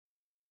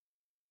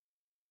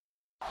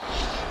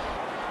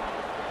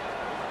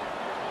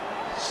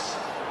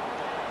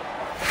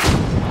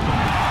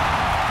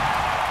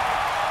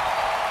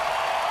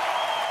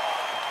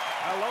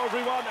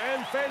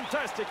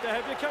fantastic to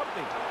have your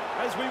company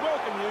as we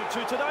welcome you to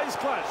today's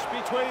clash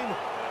between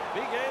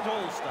Big Ant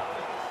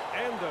All-Stars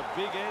and the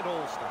Big Ant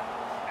All-Stars.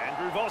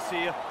 Andrew Voss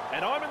here,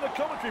 and I'm in the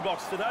commentary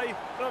box today,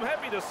 and I'm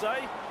happy to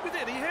say, with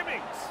Eddie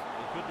Hemmings.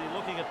 We could be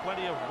looking at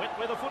plenty of wet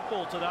weather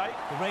football today.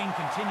 The rain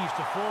continues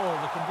to fall.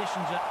 The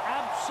conditions are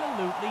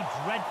absolutely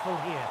dreadful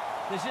here.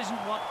 This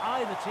isn't what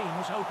either team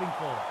was hoping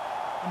for.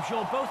 I'm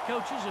sure both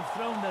coaches have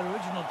thrown their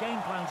original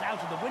game plans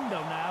out of the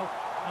window now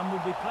and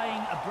will be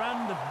playing a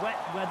brand of wet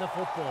weather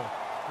football.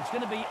 It's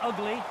going to be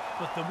ugly,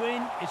 but the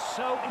win is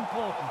so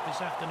important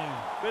this afternoon.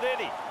 But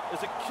Eddie,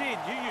 as a kid,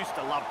 you used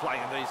to love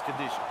playing in these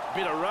conditions.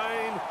 Bit of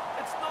rain.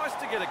 It's nice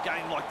to get a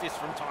game like this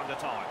from time to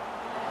time.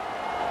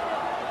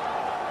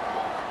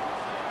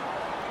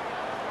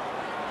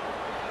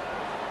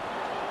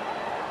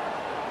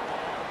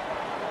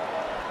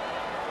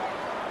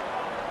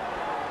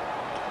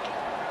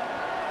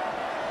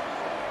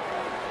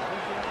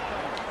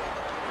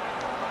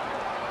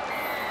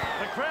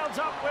 The crowd's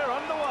up, we're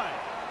underway.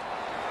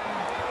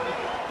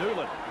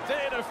 Doolan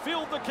there to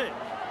field the kick.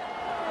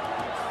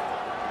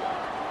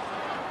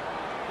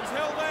 He's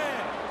held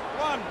there.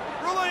 One,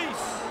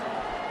 release.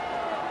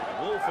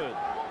 Wolford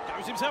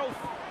goes himself.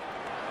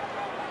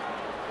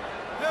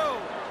 Hill,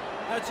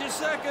 that's your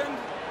second.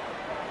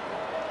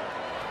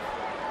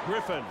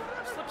 Griffin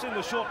slips in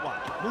the short one.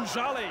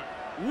 Mujali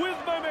with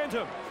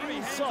momentum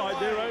inside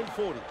their own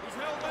 40. He's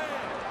held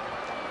there.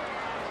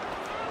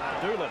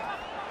 Doolan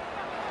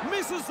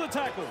misses the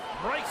tackle,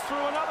 breaks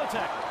through another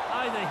tackle.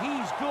 Either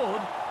he's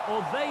good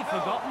or they've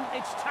forgotten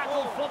it's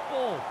tackle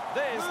football.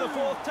 There's the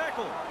fourth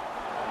tackle.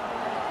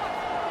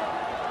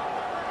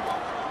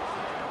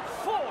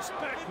 Forced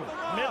backward,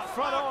 met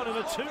front on in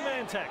a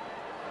two-man tackle.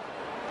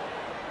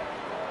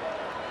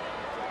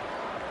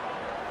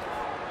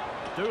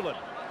 Doolan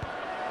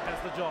has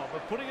the job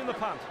of putting in the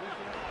punt.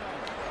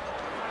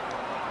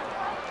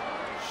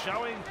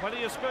 Showing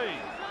plenty of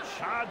speed.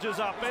 Charges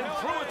up and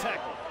through a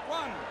tackle.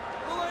 One,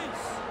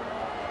 release.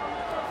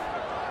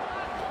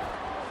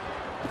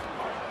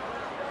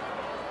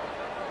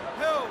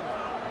 Hill,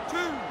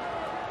 two.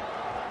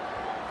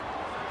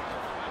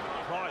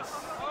 Price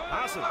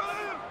passes.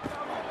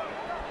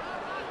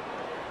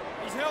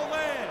 He's held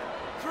there.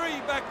 Three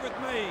back with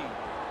me.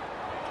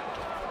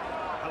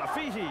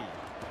 Alafihi.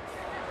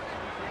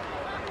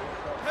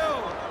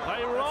 Hill.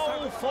 They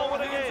roll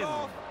forward again.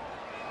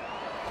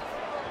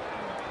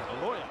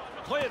 The lawyer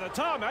clear the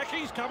tarmac.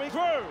 He's coming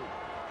through.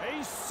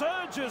 He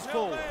surges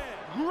forward.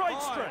 Great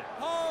strength.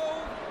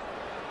 Hold.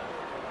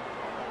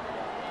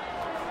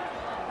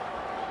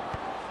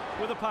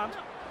 With a punt.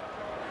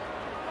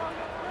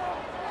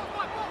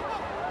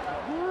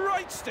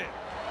 Great step.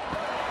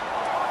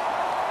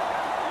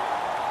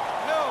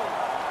 Hill.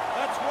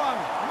 That's one.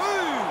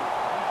 Move.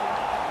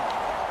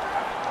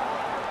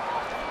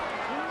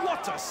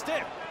 What a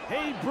step.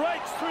 He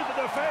breaks through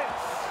the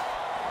defence.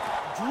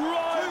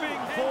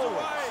 Driving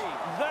forward.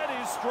 That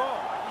is strong.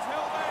 He's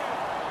held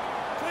there.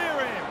 Clear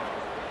him.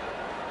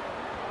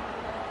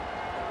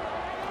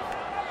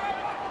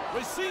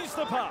 Receives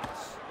the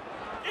pass.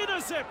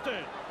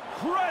 Intercepted.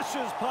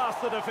 Crashes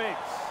past the defence.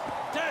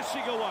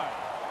 Dashing away.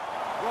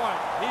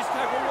 Right, he's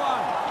tackle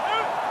one.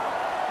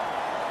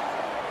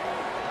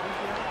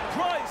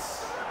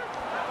 Price.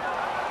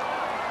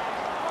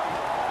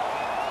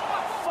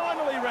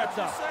 Finally wrapped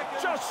up.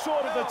 Just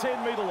short of the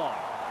 10-metre line.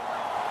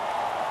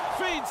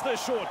 Feeds the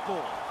short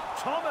ball.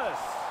 Thomas.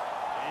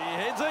 He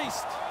heads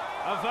east.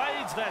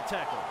 Evades that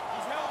tackle.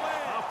 He's held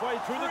there. Halfway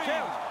through the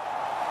count.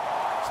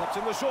 Slips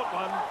in the short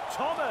one.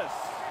 Thomas.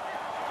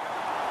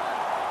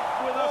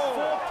 With a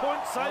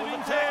 4-point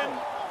saving 10.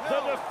 The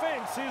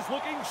defence is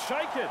looking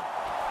shaken.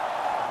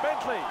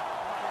 Bentley.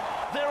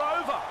 They're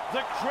over.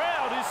 The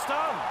crowd is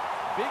stunned.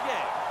 Big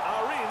Ant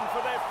are in for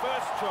their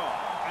first try.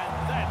 And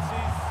that's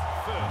his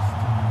first.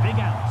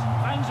 Big Ant.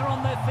 Fans are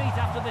on their feet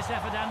after this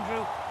effort,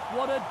 Andrew.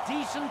 What a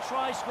decent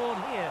try scored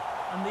here.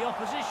 And the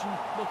opposition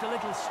looked a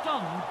little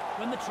stunned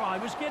when the try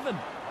was given.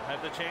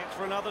 Have the chance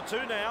for another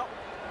two now.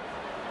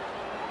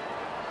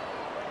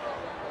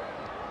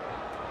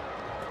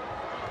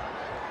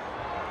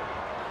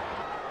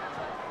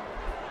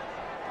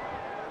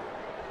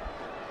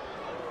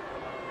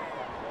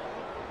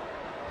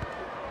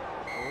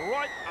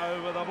 Right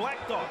over the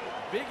black dot.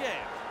 Big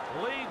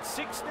Ant leads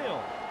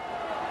 6-0.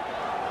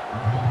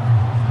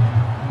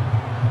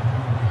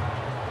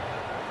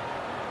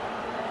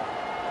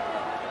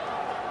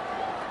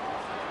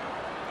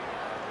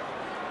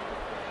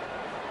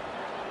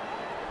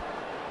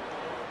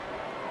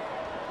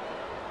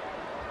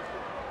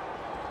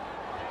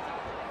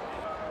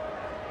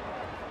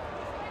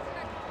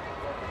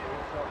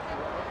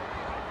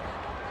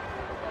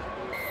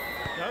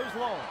 Goes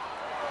long.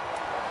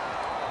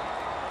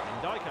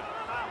 Ndika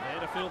there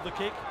to field the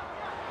kick.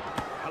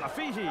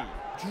 Alafihi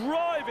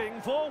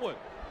driving forward.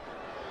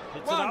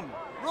 Hits it up.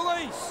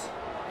 Release.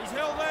 He's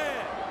held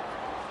there.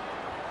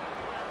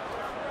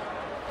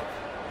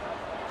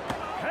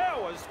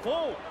 Powers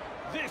forward.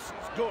 This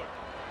is good.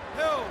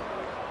 Hill.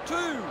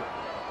 Two.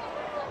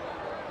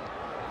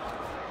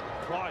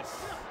 Price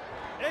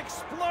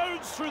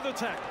Explodes through the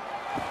tackle.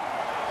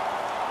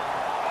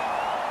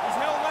 He's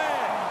held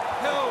there.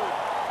 Held.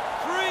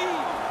 3.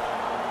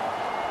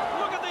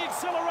 Look at the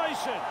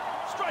acceleration.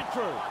 Straight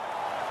through.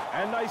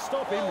 And they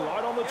stop him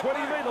right on the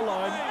 20-metre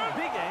line.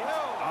 Big Ants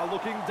are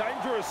looking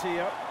dangerous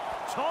here.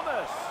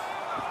 Thomas.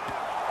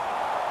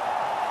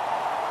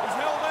 He's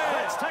held there.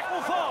 That's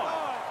tackle 5.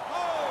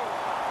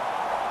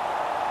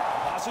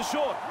 Pass is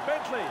short.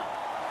 Bentley.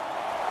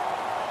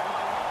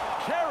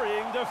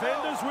 Carrying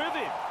defenders with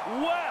him.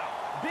 Wow.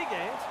 Big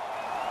Ant.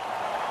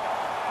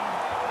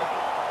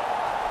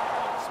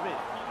 Smith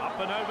up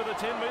and over the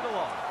 10-metre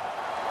line.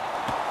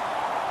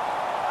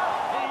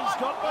 He's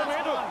got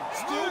momentum.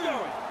 Still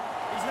going.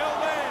 He's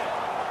held there.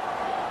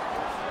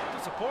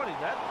 Disappointing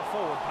that, the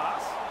forward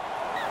pass.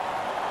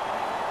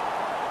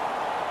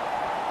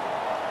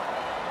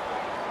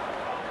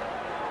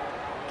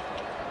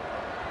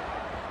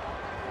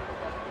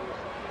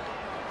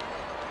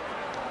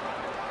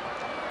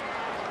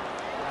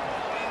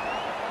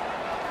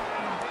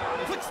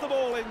 Flicks the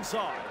ball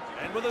inside,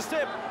 and with a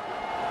step.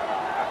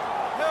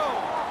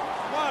 Held.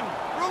 1.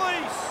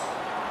 Release.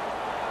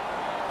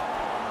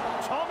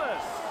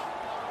 Thomas.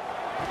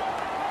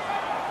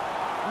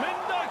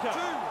 Mendoka. 2.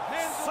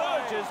 Hands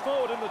Surges away.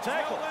 forward in the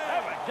tackle. He's held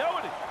there. Have a go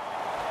at him.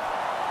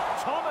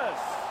 Thomas.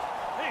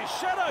 His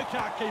shadow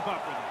can't keep up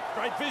with him.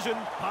 Great vision.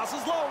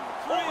 Passes long.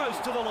 3.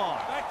 Almost to the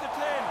line. Back to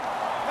 10.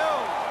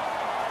 Held.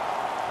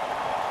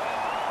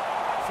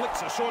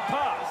 Flicks a short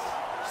pass.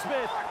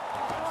 Smith.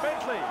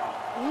 Bentley.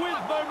 With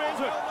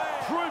momentum.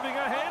 Proving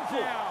a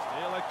handful.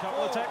 Still a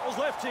couple of tackles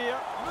left here.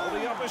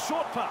 Holding up a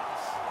short pass.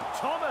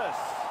 Thomas.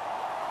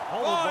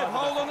 5.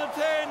 Hold on the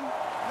 10.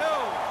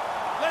 Held.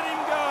 Let him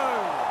go.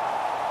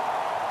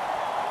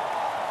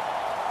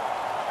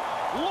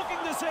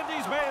 Looking to send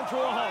his man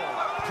through a hole.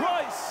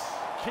 Price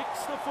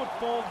kicks the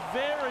football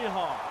very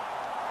high.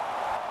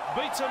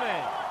 Beats a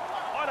man.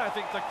 I don't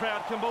think the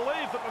crowd can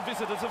believe that the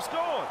visitors have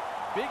scored.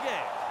 Big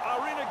Ant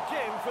are in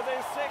again for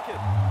their second.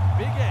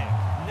 Big Ant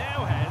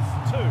now has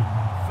 2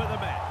 for the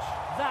match.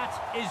 That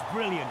is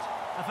brilliant.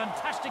 A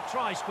fantastic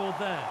try scored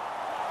there.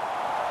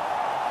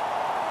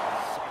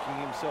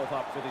 Sucking himself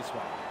up for this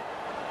one.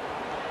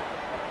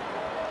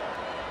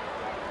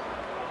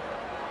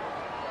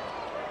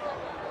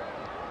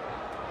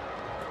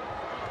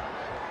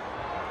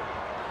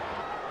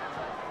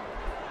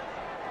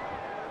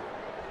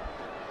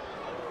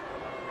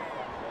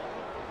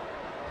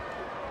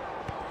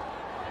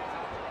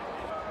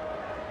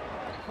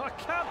 I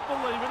can't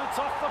believe it, it's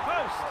off the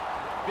post.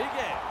 Big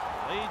Ant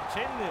lead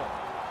 10-0.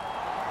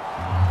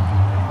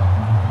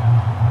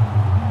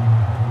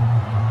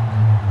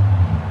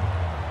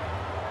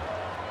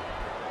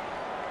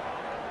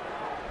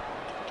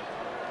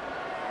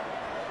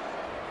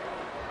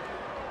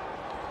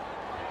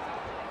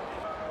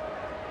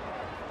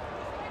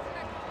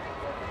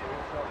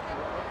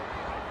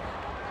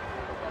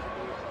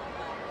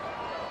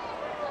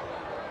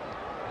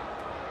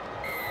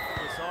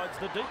 Decides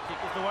the deep kick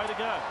is the way to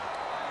go.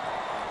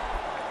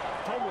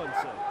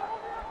 Tomlinson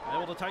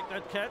able to take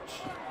that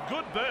catch.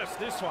 Good burst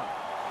this one.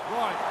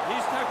 Right,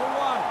 here's tackle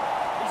 1.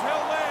 He's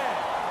held there.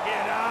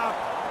 Get up.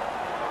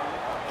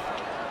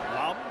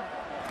 Lum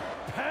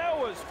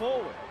powers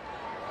forward.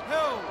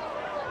 Held.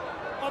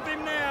 Of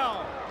him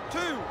now. 2.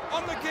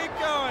 On the keep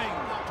going.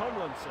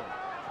 Tomlinson.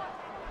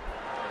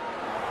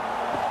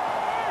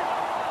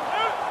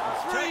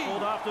 3.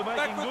 Tackled after Back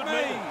making with good me.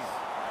 meters.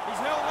 He's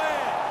held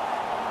there.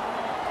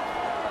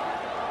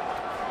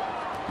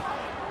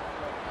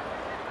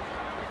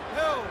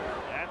 Held.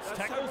 That's That's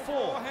tackle 4.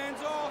 4.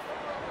 Hands off.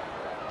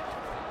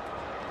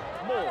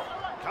 Moore.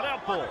 Cut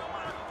out ball.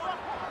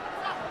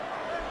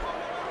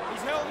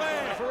 He's held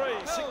there. Referee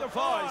Held.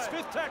 signifies 5.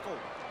 5th tackle.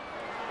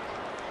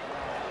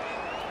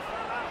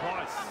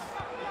 Price.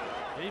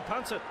 He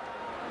punts it.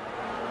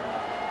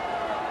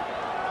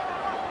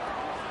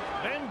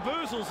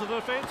 Bamboozles the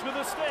defence with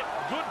a step.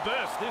 Good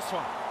burst this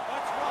one.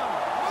 That's 1.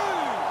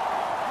 Move.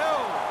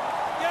 Held.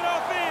 Get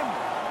off him.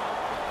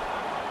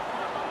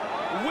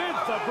 With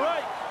the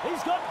break.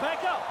 He's got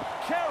back up.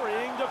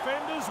 Carrying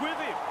defenders with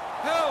him.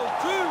 Held.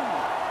 2.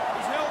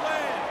 He's held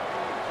there.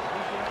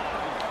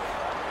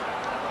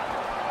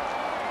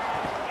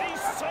 He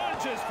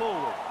surges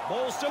forward.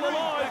 Ball still 3.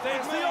 alive. Back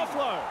There's with the me.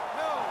 offload.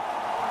 Held.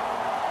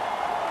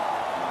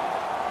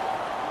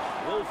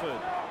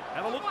 Wolford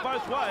had a look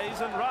both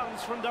ways and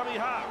runs from dummy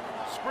half.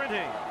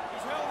 Sprinting.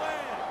 He's held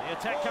there. The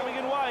attack coming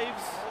in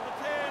waves. On the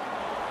 10.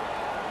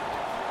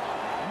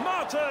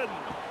 Martin.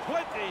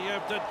 Plenty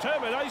of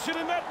determination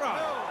in that run.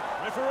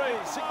 Referee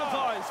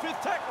signifies 5th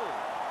tackle.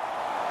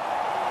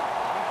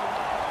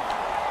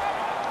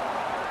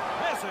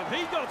 Hasn't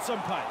he got some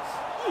pace?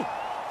 Ooh,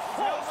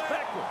 forced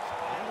backwards.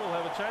 And we'll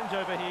have a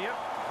changeover here.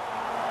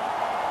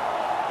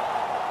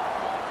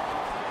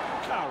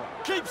 Kara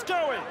keeps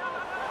going.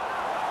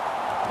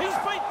 He's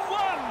beaten 1.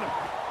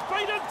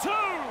 Beaten 2.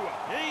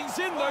 He's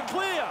in the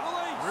clear.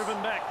 Driven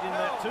back in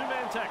that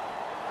 2-man tackle.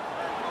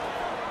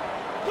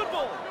 Good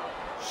ball.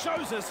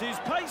 Shows us his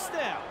pace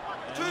now.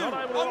 And 2. not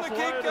able to On the offload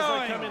keep as they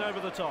going. come in over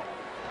the top.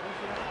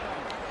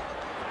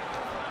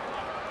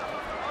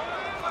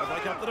 They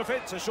break up the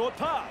defence, a short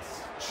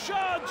pass.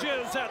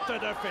 Charges at the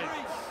defence.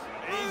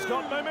 He's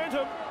got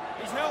momentum.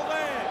 He's held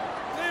there.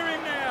 Clear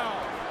him now.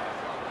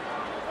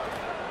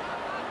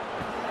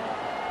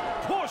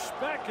 Push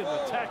back in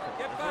the tackle.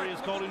 Get The three back,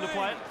 is called look into at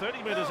play me. at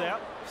 30 metres Go.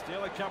 out.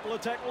 Still a couple of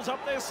tackles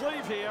up their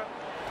sleeve here.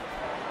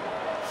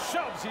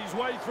 Shoves his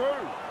way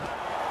through.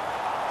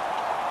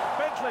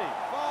 Bentley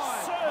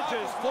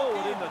surges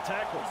forward in the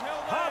tackle.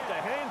 Hard to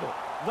handle.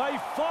 They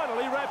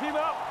finally wrap him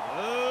up.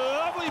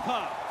 Lovely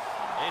pass.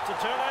 It's a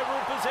turnover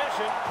of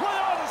possession. Play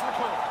on is the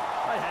call.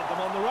 They had them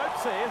on the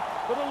ropes there,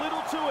 but a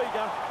little too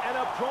eager, and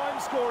a prime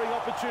scoring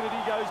opportunity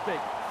goes big.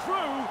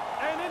 Through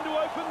and into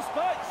open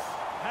space.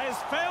 Has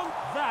found.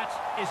 That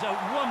is a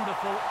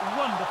wonderful,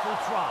 wonderful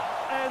try.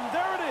 And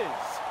there it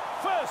is.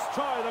 First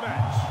try of the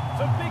match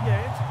for Big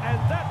Ant, and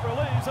that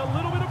relieves a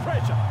little bit of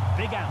pressure.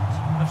 Big Ant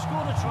have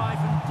scored a try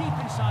from deep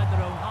inside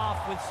their own half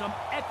with some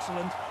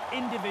excellent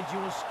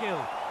individual skill.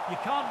 You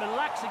can't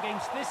relax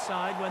against this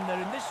side when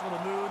they're in this sort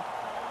of mood.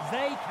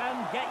 They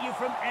can get you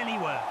from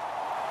anywhere.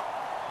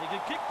 He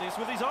could kick this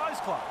with his eyes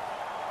closed.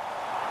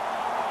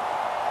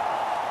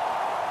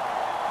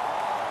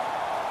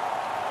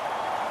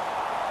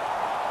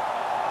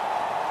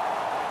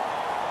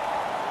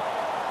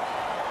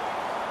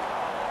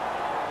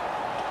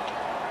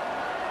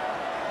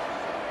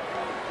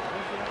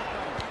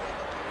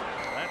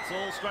 That's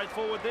all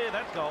straightforward there,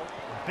 that goal.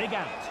 Big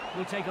Ant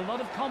will take a lot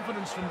of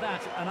confidence from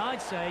that, and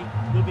I'd say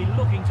will be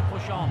looking to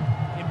push on.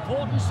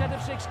 Important set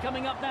of 6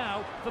 coming up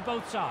now for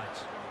both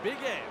sides. Big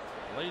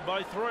Ant lead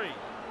by 3.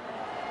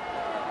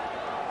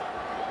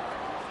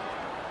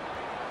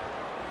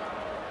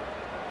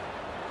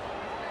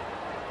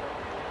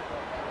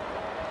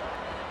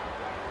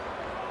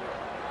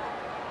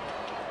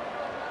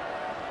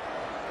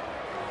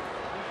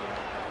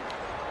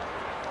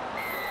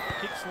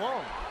 Kicks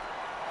long.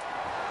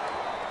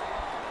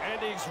 And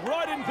he's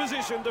right in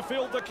position to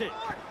field the kick.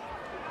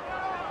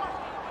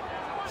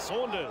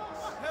 Saunders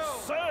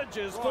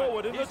surges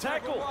forward in the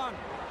tackle.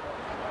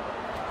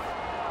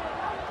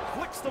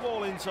 Flicks the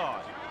ball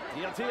inside.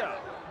 Tia.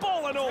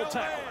 Ball and all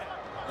tackle.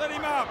 Let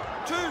him up.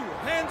 2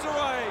 hands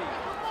away.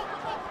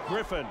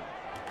 Griffin.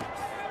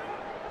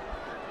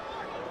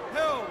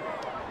 Held.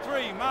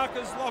 3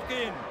 markers lock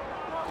in.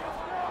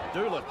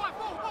 Doolan.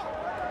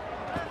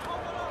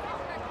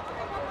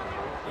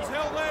 He's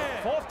held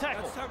there. 4th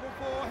tackle. That's tackle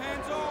 4.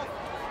 Hands off.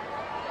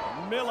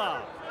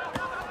 Miller.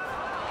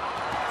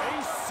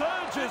 He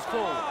surges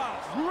forward.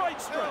 Great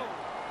strength.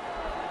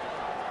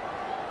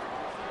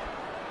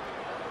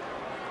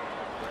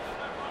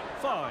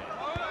 Fine.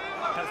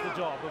 Has the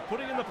job of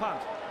putting in the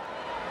punt.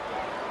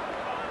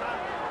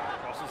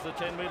 Crosses the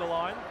 10-metre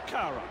line.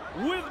 Kara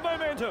with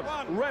momentum.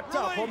 Wrapped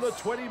up on the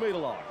 20-metre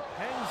line.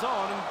 Hangs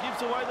on and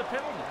gives away the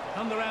penalty.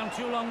 Hung around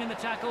too long in the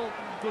tackle.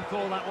 Good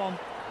call, that one.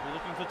 We're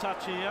looking for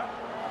touch here.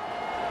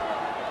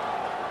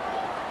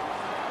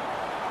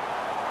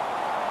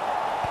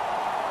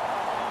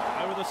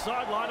 Over the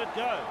sideline it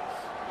goes.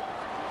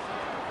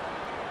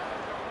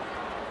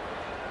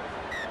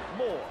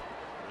 Moore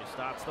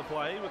restarts the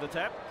play with a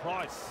tap.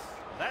 Price.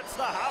 That's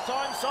the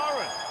half-time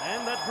siren.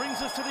 And that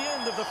brings us to the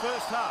end of the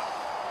first half.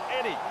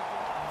 Eddie,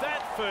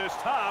 that first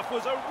half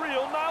was a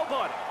real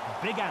nail-biter.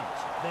 Big Ant.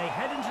 They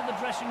head into the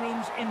dressing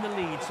rooms in the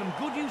lead. Some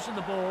good use of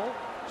the ball.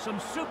 Some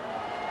super...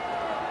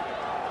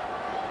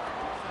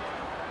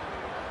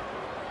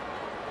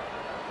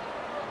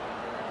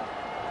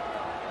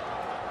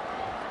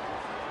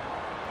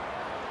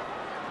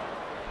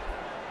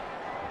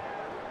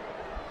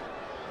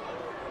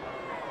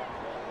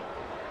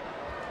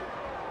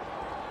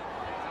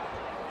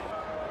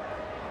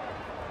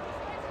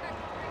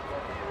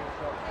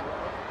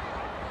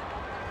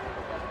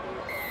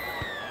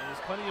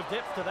 Plenty of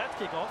depth to that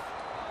kickoff.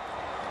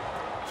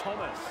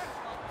 Thomas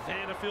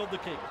there to field the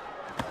kick.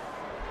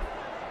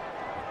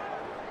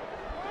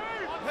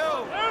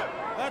 Held.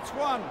 That's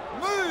 1.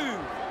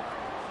 Move.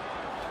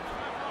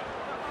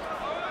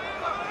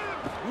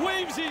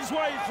 Weaves his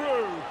way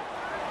through.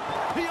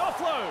 He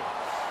offloads.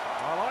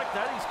 I like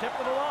that. He's kept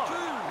it alive. 2.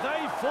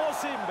 They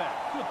force him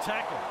back. Good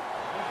tackle.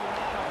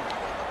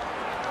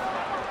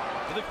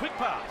 With a quick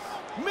pass.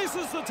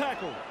 Misses the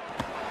tackle.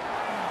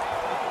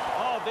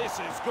 Oh, this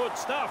is good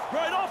stuff.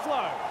 Great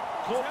offload.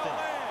 Caught there.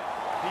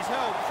 He's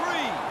held 3.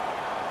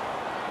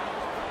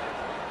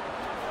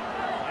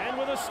 And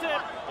with a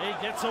step, he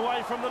gets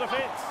away from the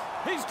defence.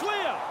 He's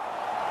clear.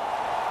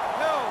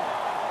 Held.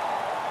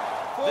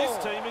 4. This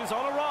team is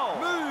on a roll.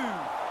 Move.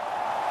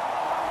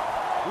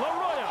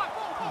 Laroya.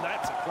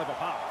 That's a clever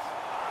pass.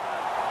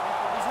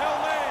 He's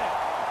held there.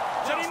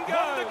 Let Just him go.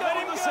 one to go Let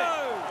in him the go. set.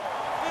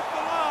 Fifth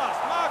the last.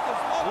 Marcus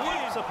lock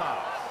Leaves in. a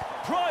pass.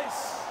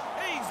 Price.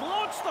 He's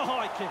launched the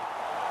high kick.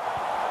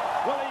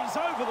 Well, he's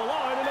over the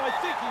line, and I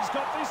think he's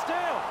got this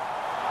down.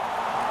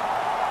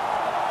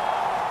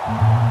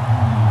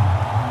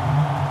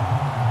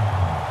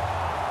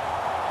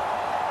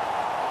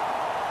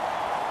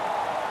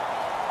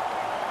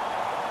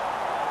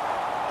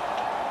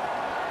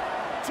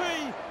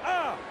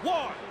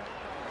 T-R-Y.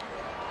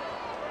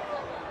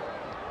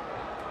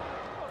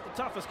 Off the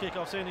toughest kick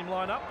I've seen him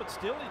line up, but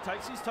still he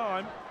takes his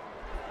time.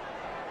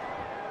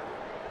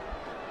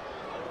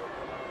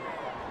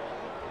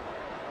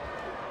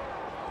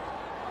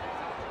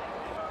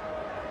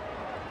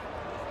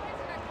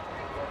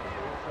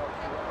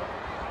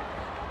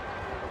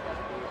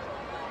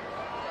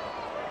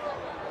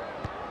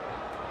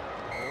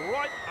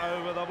 Right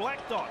over the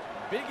black dot.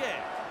 Big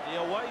Ant.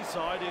 The away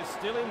side is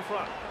still in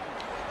front.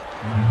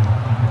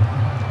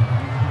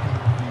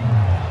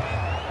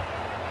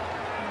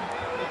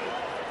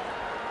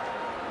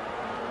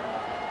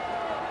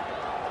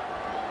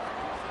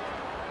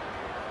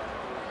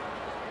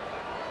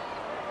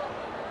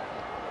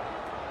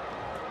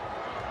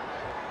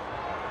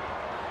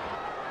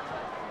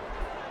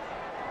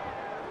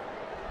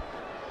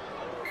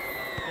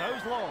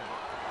 Goes long.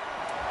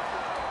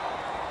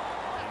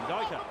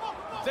 Ndika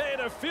there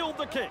to field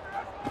the kick.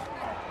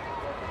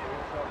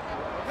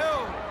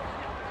 Held.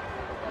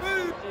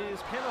 Move.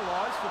 Is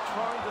penalised for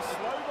trying to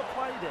slow the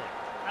play down.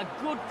 A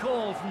good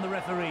call from the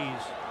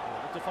referees.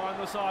 To find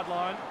the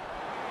sideline.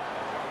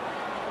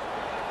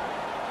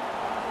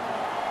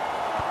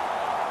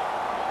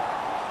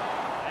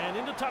 And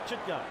into touch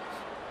it goes.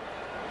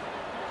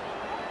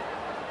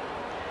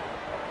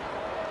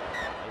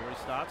 He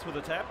restarts with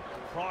a tap.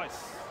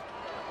 Price.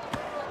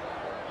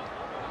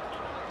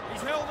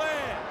 He's held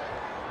there.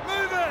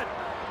 Move it.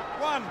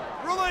 One.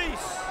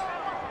 Release.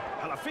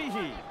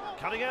 Halafihi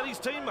cutting out his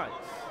teammates.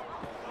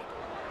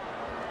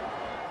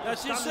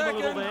 That's your Stunned him a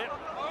little second. there.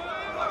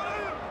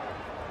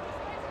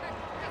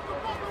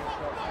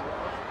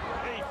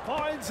 He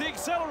finds the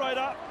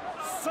accelerator.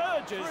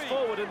 Surges Three.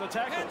 forward in the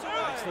tackle. Hands away.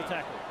 That's the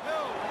tackle.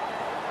 Held.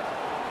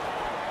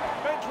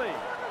 Bentley.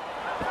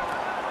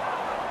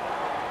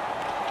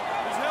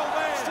 He's held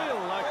there. Still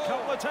a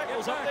couple of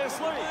tackles up their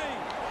sleeve.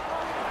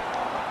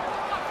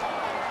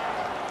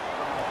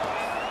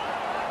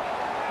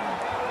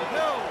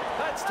 Held.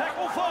 That's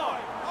tackle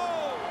 5.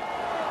 Oh.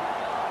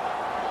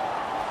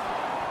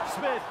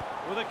 Smith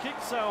with a kick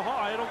so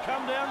high it'll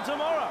come down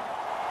tomorrow.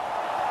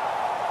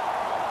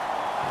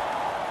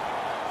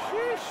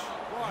 Sheesh.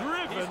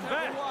 Right. He's Driven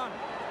tackle back. 1.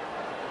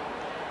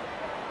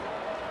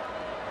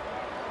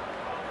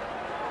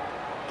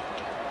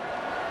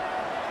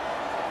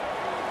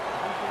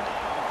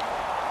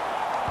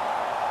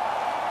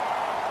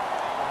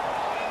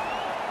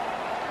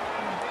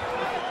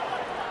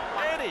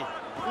 Eddie,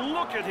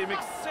 look at him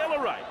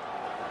accelerate.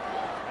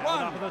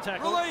 Round up in the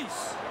tackle.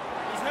 Release.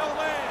 He's held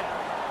there.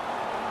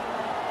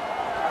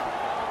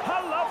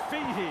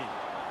 Halafihi.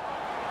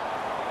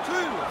 2.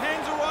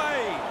 Hands away.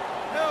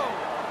 Held.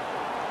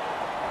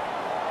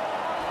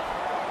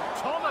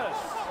 Thomas.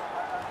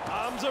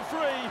 Arms are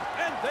free,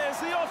 and there's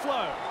the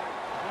offload.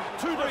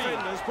 2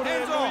 defenders put it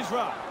Hands into off. his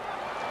run.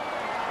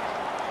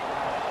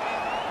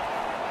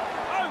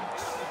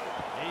 Oates.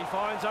 He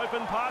finds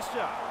open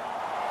pasture.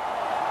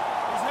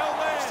 He's held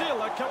there.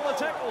 Still a couple of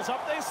tackles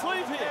up their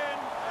sleeve here.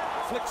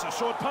 Flicks a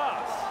short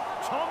pass.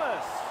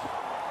 Thomas.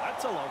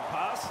 That's a long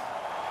pass.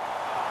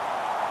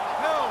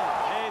 Held.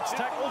 It's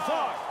tackle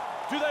 5.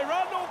 Do they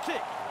run or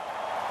kick?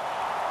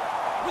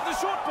 With the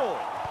short ball.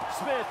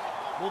 Smith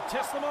will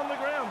test them on the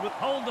ground with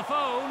Hold the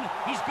phone.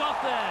 He's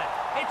got there.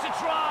 It's a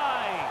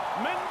try.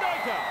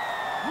 Mendoka.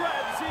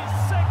 Grabs his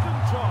second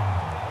try.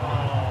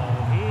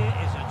 Oh, here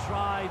is a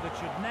try that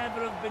should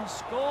never have been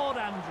scored,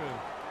 Andrew.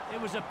 It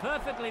was a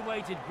perfectly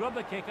weighted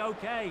grubber kick,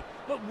 okay,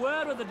 but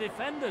where are the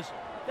defenders?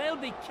 They'll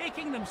be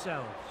kicking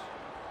themselves.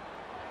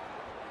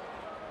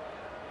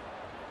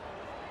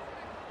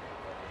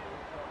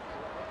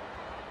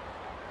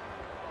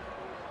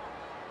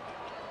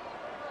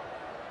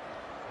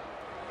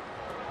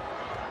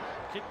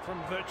 Kick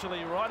from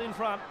virtually right in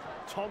front.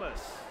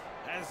 Thomas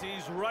has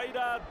his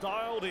radar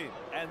dialed in,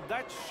 and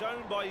that's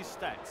shown by his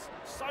stats.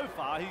 So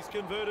far, he's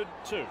converted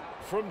 2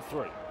 from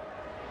 3.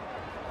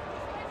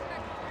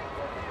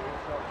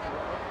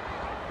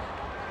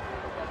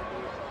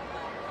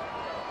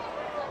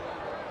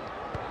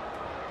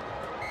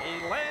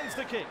 He lands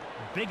the kick.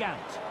 Big Ant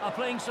are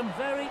playing some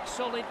very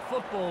solid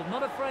football,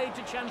 not afraid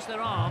to chance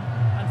their arm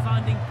and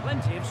finding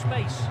plenty of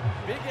space.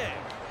 Big Ant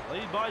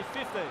lead by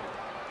 15.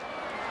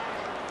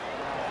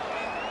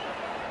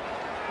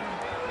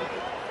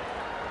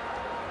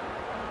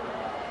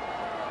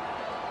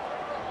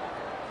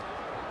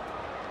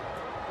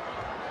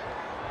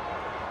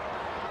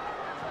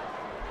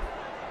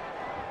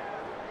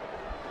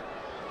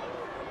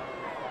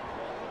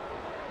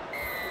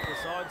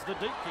 Decides the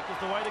deep kick is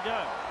the way to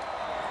go.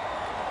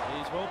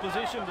 He's well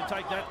positioned to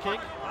take that kick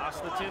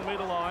past the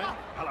 10-metre line.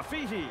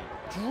 Halafihi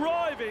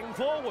driving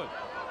forward.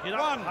 Hit up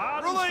 1.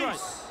 hard and straight.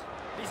 Release.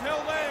 He's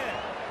held there.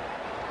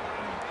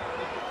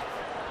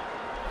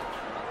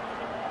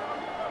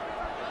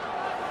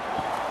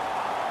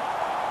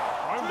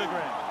 Home to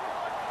ground.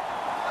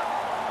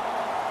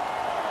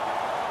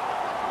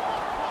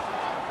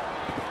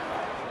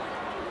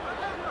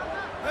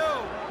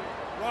 Held.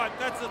 Right,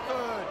 that's the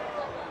 3rd.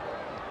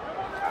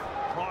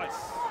 Price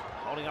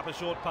holding up a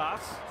short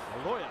pass.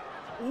 Lawyer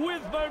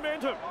with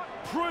momentum,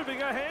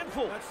 proving a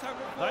handful. That's tackle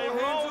 4. They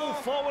Hands roll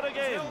off. forward He's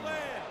again. held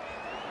there.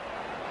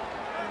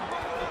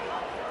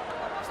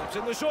 Chips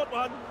in the short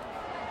one.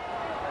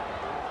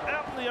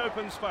 Out in the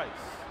open space.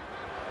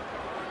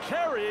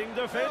 Carrying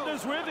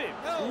defenders with him.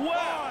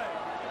 Wow!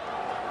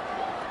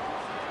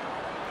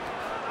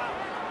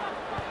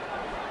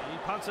 He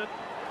punts it.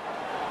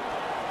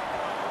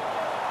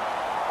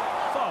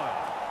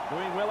 5.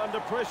 Doing well under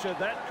pressure.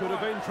 That could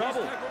have been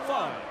trouble.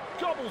 5.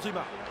 Gobbles him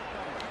up.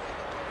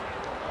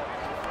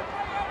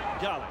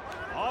 Garlic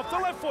off the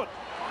left foot.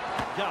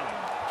 Garlic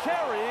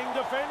carrying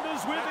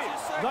defenders with him.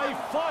 They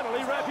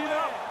finally wrap him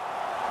up.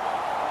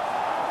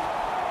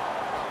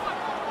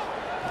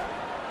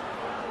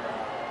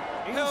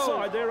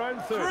 Inside their own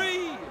 30.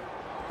 3.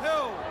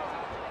 Hill.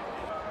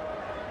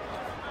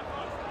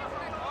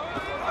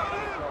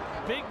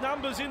 Big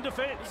numbers in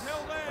defence.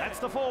 That's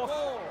the 4th.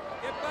 4.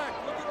 Get back.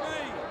 Look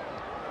at me.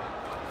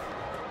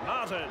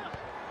 Martin.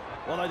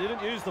 Well, they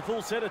didn't use the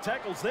full set of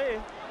tackles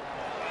there.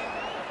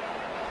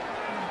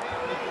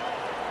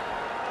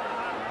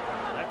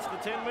 That's the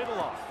 10-metre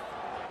line.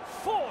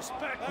 Forced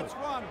backwards.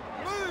 That's 1.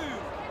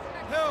 Move.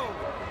 Hill.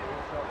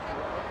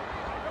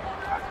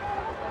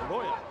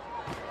 Royer.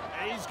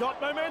 He's got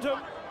momentum.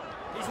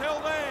 He's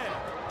held there.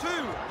 2.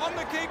 On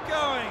the keep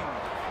going.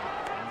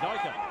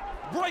 Ndika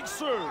breaks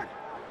through.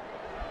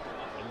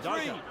 3.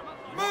 Watch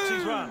his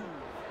Move. run.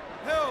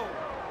 Hill.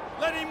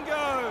 Let him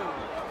go.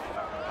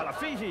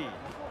 Alafihi.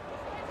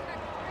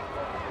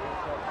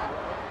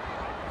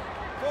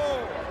 4.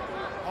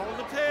 Hold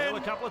the 10. Still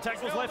a couple of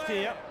tackles left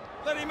here.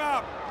 Let him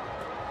up.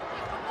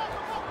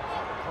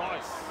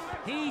 Price.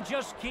 He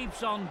just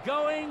keeps on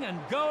going and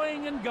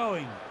going and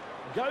going.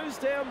 Goes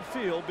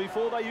downfield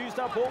before they used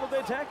up all of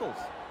their tackles.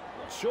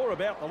 Not sure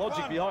about the logic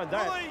 1. behind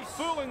that. Release.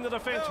 Fooling the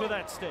defence with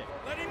that step.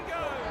 Let him go.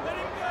 Let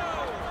him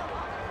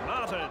go.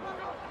 Martin.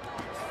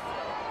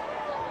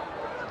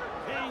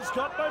 He's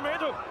got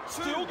momentum.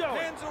 2. Still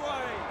going. Hands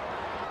away.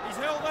 He's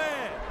held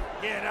there.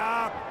 Get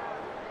up.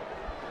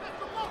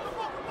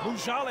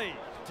 Mujali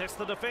tests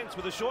the defence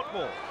with a short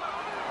ball.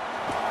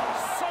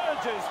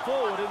 Surges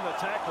forward in the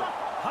tackle.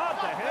 Hard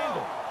to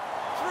handle.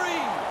 3.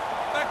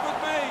 Back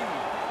with me.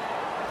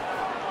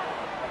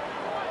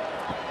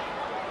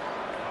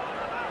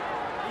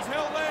 He's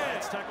held there.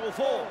 It's tackle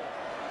 4.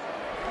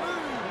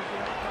 Move.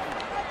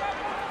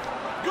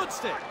 Good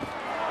step.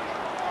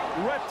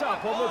 Wrapped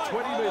up on the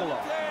 20-metre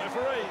line. 10.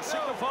 Referee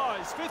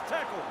signifies 5th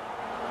tackle.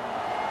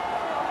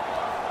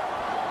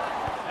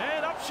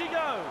 And up she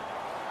goes.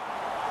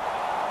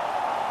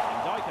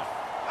 Ndika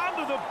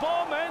under the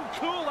bomb and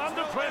cool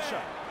under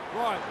pressure.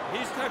 Right,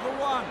 here's tackle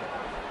 1.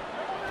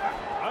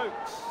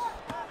 Oates.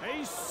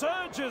 He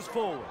surges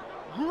forward.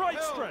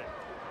 Great strength.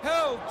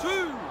 Held 2.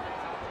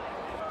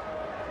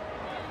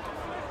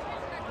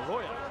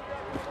 Arroyo.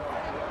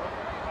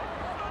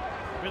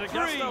 Bit of 3.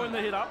 gusto in the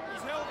hit up.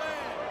 He's held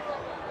there.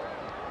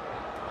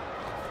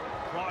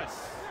 Price.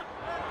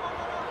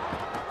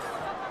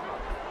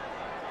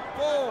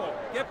 4.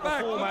 Get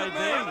back. Ball Look made at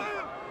there. me.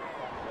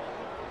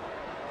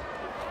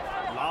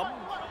 Lum.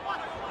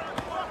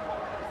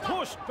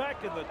 Pushed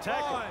back in the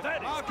tackle. 5. That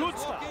is Marcus, good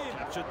lock stuff. in.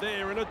 Captured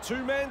there in a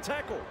 2-man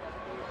tackle.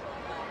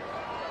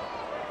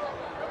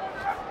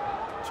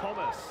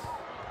 Thomas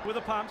with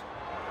a punt.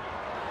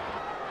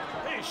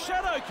 His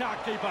shadow can't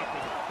keep up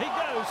with it. He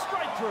goes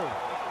straight through.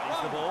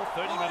 Here's the ball,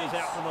 30 metres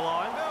out from the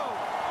line. Held.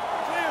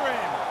 Clear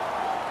him.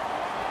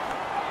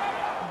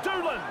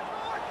 Doolan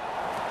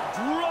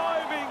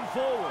driving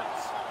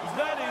forwards.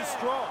 That is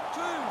strong.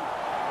 2.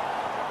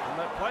 And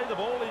they play the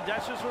ball, he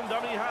dashes from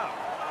dummy half.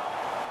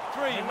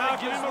 3. And they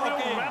Marcus, give him a lock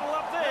real in. rattle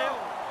up there.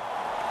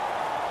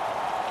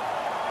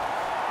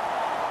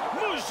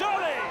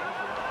 Mujali!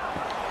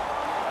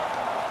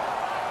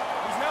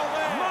 He's held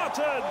there.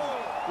 Martin!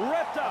 4.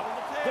 Wrapped up. On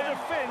the The 10.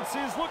 defence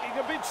is looking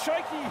a bit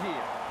shaky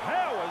here.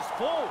 Powers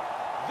forward.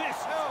 This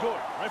is good.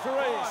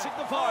 Referee 5.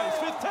 signifies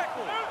 5th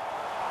tackle.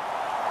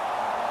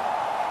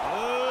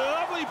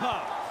 Lovely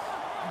pass.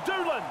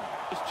 Doolan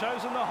has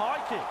chosen the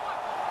high kick.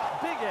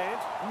 Big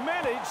Ant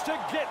managed to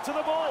get to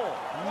the ball.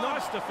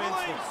 Nice defence.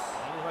 Release.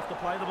 He'll have to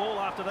play the ball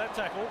after that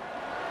tackle.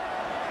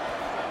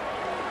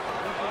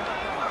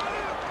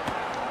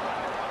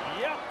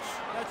 Youch.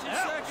 That's his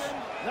Ouch.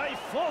 second. They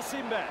force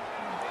him back.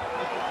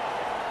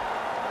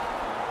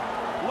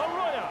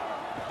 Laroya,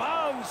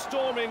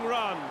 barnstorming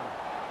run.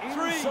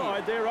 3.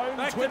 Inside their own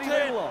Back to 20-metre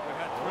 10. line. We've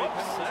had 3 Whoops,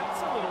 penalties.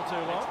 that's a little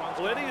too long.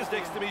 Well, Eddie is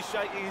next to me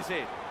shaking his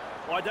head.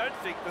 I don't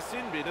think the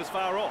sin bin is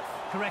far off.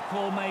 Correct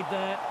call made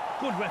there.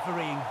 Good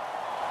refereeing.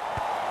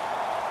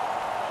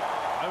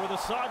 Over the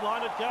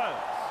sideline it goes.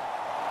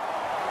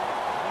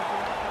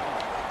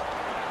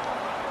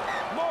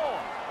 Moore.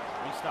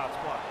 Restarts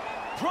play.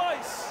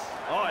 Price.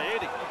 Oh,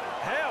 Eddie.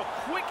 How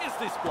quick is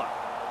this bloke?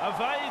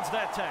 Evades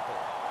that tackle.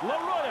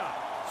 Laroya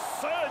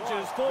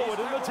surges forward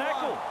in the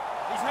tackle.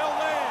 He's held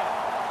there.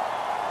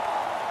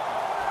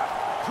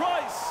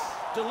 Price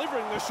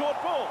delivering the short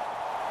ball.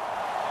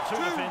 Two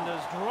 2.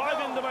 defenders drive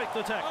in to make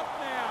the tackle. Up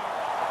now.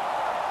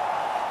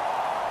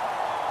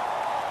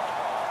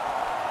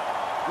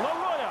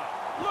 Laroya,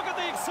 look at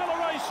the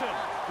acceleration.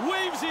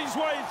 Weaves his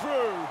way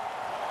through.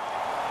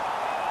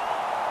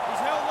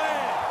 He's held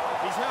there.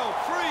 He's held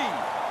 3.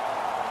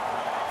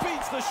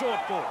 the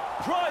short ball.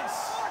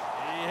 Price.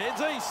 He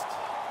heads east.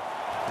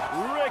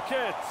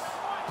 Ricketts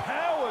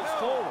powers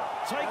forward,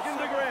 taken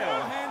to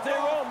ground. They're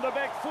on the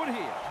back foot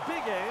here.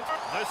 Big Ant.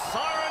 The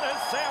siren has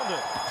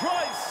sounded.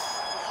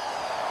 Price.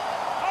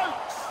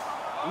 Oates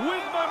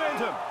with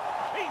momentum.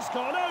 He's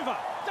gone over.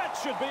 That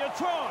should be a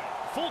try.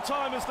 Full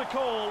time is the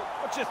call.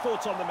 What's your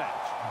thoughts on the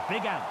match?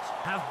 Big Ants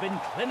have been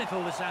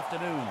clinical this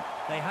afternoon.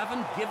 They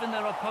haven't given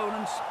their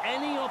opponents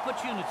any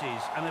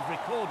opportunities and have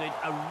recorded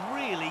a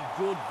really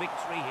good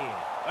victory here.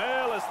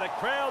 Well, as the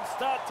crowd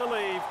start to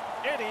leave,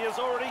 Eddie is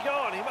already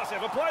gone. He must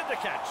have a plane to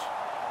catch.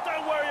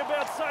 Don't worry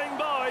about saying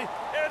bye.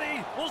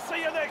 Eddie, we'll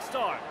see you next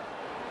time.